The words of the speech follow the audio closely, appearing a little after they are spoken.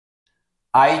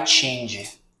iTind.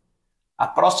 A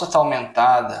próstata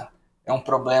aumentada é um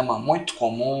problema muito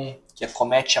comum que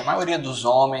acomete a maioria dos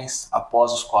homens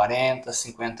após os 40,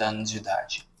 50 anos de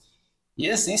idade. E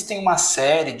existem uma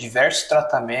série de diversos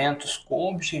tratamentos com o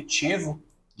objetivo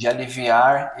de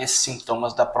aliviar esses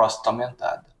sintomas da próstata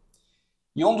aumentada.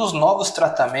 E um dos novos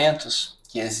tratamentos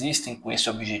que existem com esse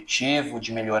objetivo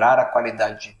de melhorar a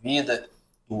qualidade de vida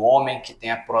do homem que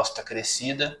tem a próstata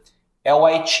crescida é o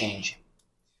iTind.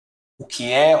 O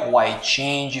que é o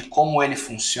iTind, como ele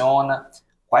funciona,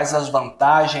 quais as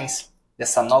vantagens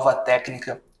dessa nova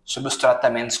técnica sobre os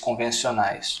tratamentos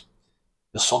convencionais.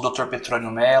 Eu sou o Dr.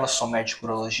 Petronio Melo, sou médico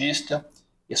urologista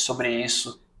e é sobre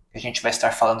isso que a gente vai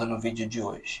estar falando no vídeo de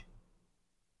hoje.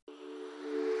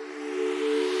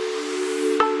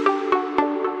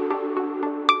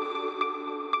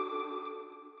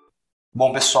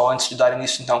 Bom, pessoal, antes de dar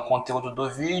início então ao conteúdo do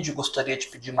vídeo, gostaria de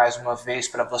pedir mais uma vez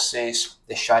para vocês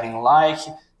deixarem o like,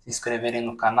 se inscreverem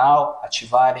no canal,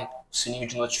 ativarem o sininho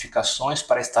de notificações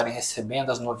para estarem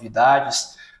recebendo as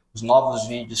novidades, os novos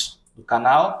vídeos do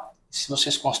canal. E se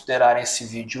vocês considerarem esse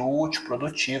vídeo útil,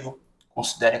 produtivo,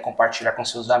 considerem compartilhar com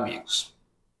seus amigos.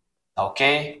 Tá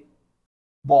ok?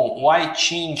 Bom, o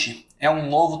iTind é um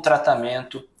novo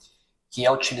tratamento que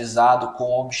é utilizado com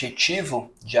o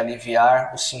objetivo de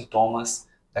aliviar os sintomas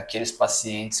daqueles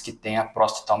pacientes que têm a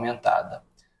próstata aumentada.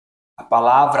 A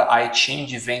palavra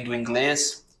iTind vem do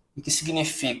inglês e que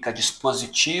significa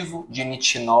dispositivo de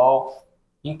nitinol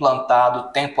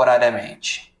implantado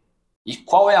temporariamente. E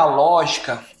qual é a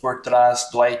lógica por trás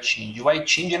do iTind? O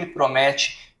iTind ele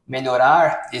promete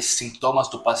melhorar esses sintomas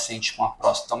do paciente com a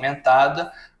próstata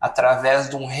aumentada através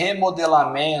de um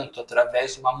remodelamento,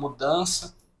 através de uma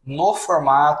mudança no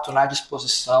formato, na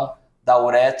disposição da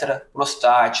uretra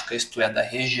prostática, isto é, da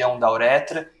região da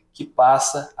uretra que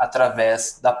passa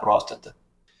através da próstata.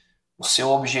 O seu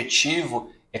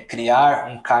objetivo é criar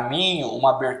um caminho,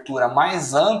 uma abertura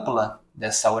mais ampla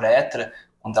dessa uretra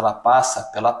quando ela passa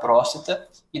pela próstata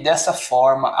e dessa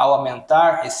forma, ao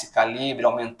aumentar esse calibre,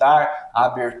 aumentar a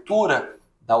abertura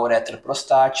da uretra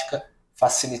prostática,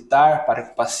 facilitar para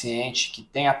o paciente que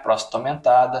tem a próstata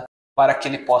aumentada para que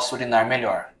ele possa urinar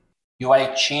melhor. E o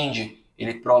iTind,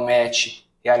 ele promete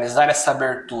realizar essa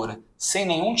abertura sem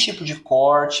nenhum tipo de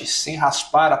corte, sem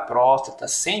raspar a próstata,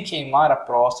 sem queimar a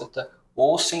próstata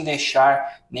ou sem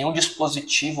deixar nenhum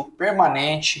dispositivo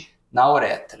permanente na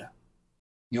uretra.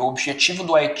 E o objetivo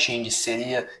do iTind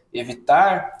seria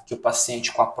evitar que o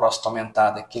paciente com a próstata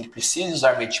aumentada, que ele precise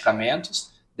usar medicamentos,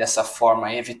 dessa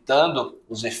forma evitando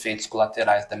os efeitos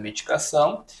colaterais da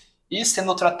medicação, e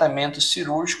sendo o tratamento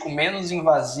cirúrgico menos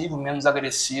invasivo, menos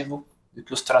agressivo do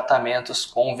que os tratamentos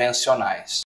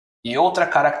convencionais. E outra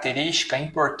característica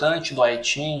importante do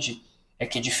iTind é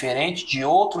que, diferente de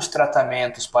outros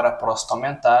tratamentos para a próstata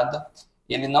aumentada,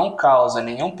 ele não causa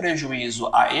nenhum prejuízo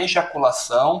à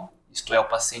ejaculação, isto é, o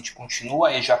paciente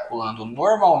continua ejaculando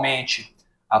normalmente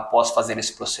após fazer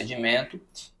esse procedimento,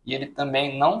 e ele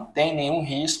também não tem nenhum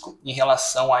risco em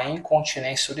relação à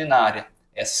incontinência urinária.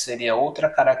 Essa seria outra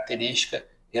característica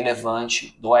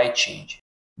relevante do iTind.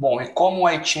 Bom, e como o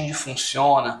iTind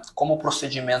funciona, como o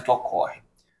procedimento ocorre?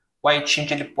 O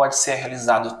iTind ele pode ser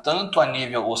realizado tanto a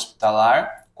nível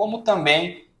hospitalar, como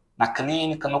também na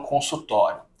clínica, no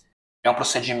consultório. É um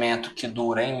procedimento que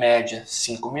dura em média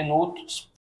 5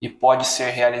 minutos e pode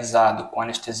ser realizado com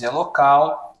anestesia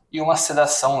local e uma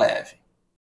sedação leve.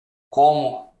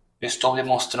 Como eu estou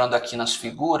demonstrando aqui nas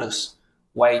figuras,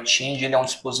 o iTind ele é um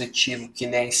dispositivo que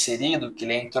ele é inserido, que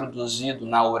ele é introduzido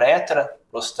na uretra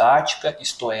prostática,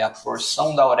 isto é, a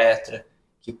porção da uretra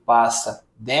que passa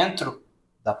dentro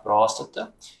da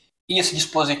próstata, e esse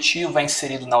dispositivo é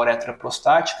inserido na uretra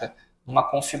prostática numa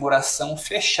configuração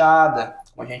fechada,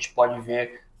 como a gente pode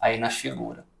ver aí na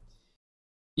figura.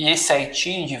 E esse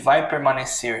iTind vai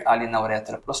permanecer ali na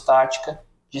uretra prostática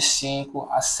de 5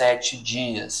 a 7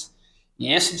 dias.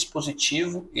 E esse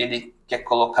dispositivo, ele que é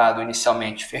colocado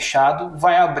inicialmente fechado,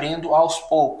 vai abrindo aos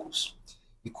poucos.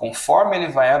 E conforme ele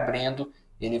vai abrindo,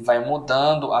 ele vai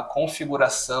mudando a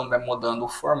configuração, vai mudando o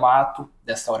formato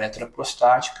dessa uretra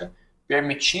prostática,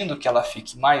 permitindo que ela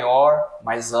fique maior,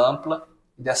 mais ampla,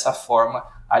 e dessa forma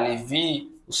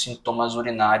alivie os sintomas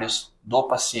urinários do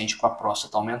paciente com a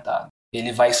próstata aumentada.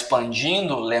 Ele vai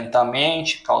expandindo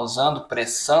lentamente, causando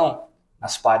pressão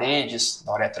nas paredes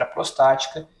da uretra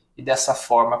prostática e dessa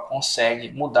forma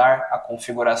consegue mudar a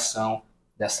configuração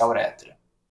dessa uretra.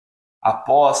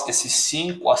 Após esses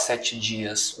 5 a 7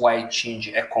 dias, o iTind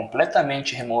é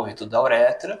completamente removido da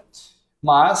uretra,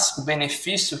 mas o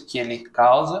benefício que ele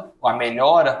causa, a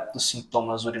melhora dos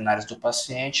sintomas urinários do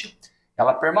paciente,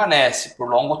 ela permanece por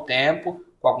longo tempo,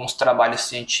 com alguns trabalhos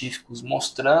científicos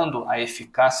mostrando a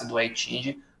eficácia do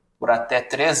iTind por até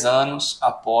 3 anos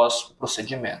após o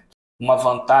procedimento. Uma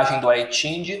vantagem do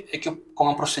iTind é que,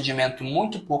 como é um procedimento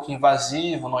muito pouco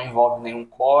invasivo, não envolve nenhum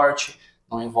corte,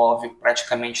 não envolve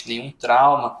praticamente nenhum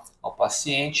trauma ao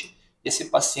paciente,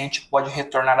 esse paciente pode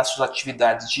retornar às suas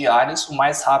atividades diárias o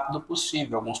mais rápido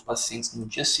possível. Alguns pacientes no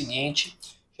dia seguinte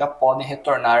já podem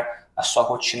retornar à sua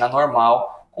rotina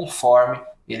normal, conforme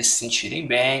eles se sentirem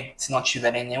bem, se não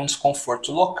tiverem nenhum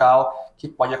desconforto local que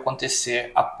pode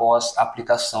acontecer após a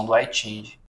aplicação do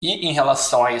iTind. E em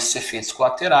relação a esses efeitos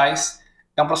colaterais,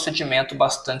 é um procedimento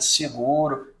bastante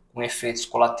seguro, com efeitos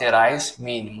colaterais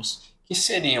mínimos, que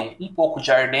seriam um pouco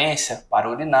de ardência para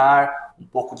urinar, um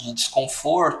pouco de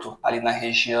desconforto ali na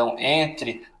região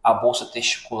entre a bolsa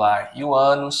testicular e o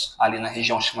ânus, ali na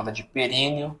região chamada de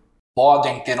períneo.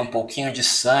 Podem ter um pouquinho de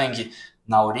sangue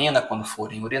na urina quando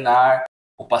forem urinar.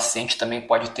 O paciente também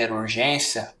pode ter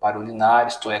urgência para urinar,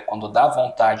 isto é, quando dá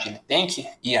vontade, ele tem que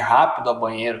ir rápido ao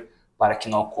banheiro para que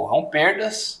não ocorram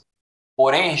perdas.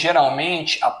 Porém,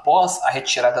 geralmente, após a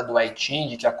retirada do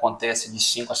iTind, que acontece de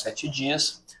 5 a 7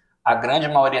 dias, a grande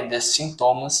maioria desses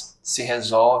sintomas se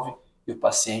resolve e o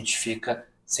paciente fica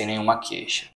sem nenhuma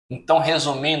queixa. Então,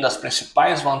 resumindo, as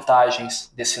principais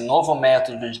vantagens desse novo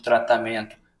método de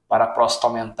tratamento para a próstata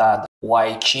aumentada, o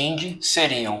iTind,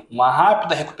 seriam uma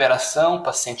rápida recuperação, o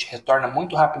paciente retorna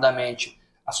muito rapidamente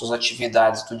às suas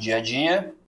atividades do dia a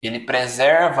dia, ele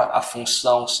preserva a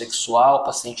função sexual, o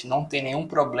paciente não tem nenhum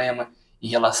problema em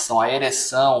relação à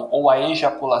ereção ou à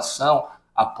ejaculação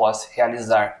após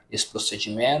realizar esse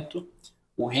procedimento.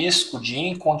 O risco de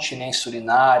incontinência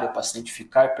urinária, o paciente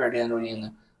ficar perdendo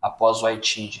urina após o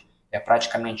iTind, é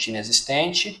praticamente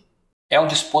inexistente. É um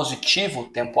dispositivo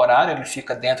temporário, ele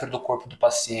fica dentro do corpo do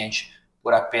paciente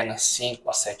por apenas 5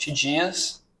 a 7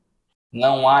 dias.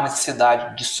 Não há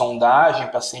necessidade de sondagem,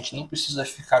 o paciente não precisa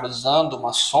ficar usando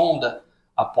uma sonda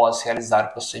após realizar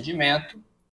o procedimento.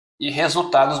 E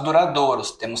resultados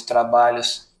duradouros. Temos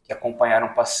trabalhos que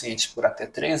acompanharam pacientes por até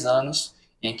 3 anos,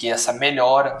 em que essa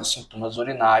melhora dos sintomas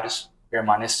urinários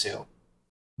permaneceu.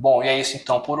 Bom, e é isso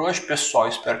então por hoje, pessoal.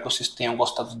 Espero que vocês tenham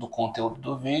gostado do conteúdo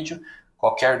do vídeo.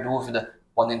 Qualquer dúvida,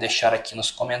 podem deixar aqui nos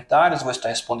comentários, vou estar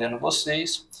respondendo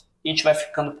vocês. E a gente vai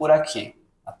ficando por aqui.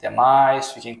 Até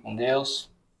mais, fiquem com Deus.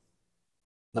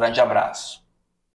 Um grande abraço.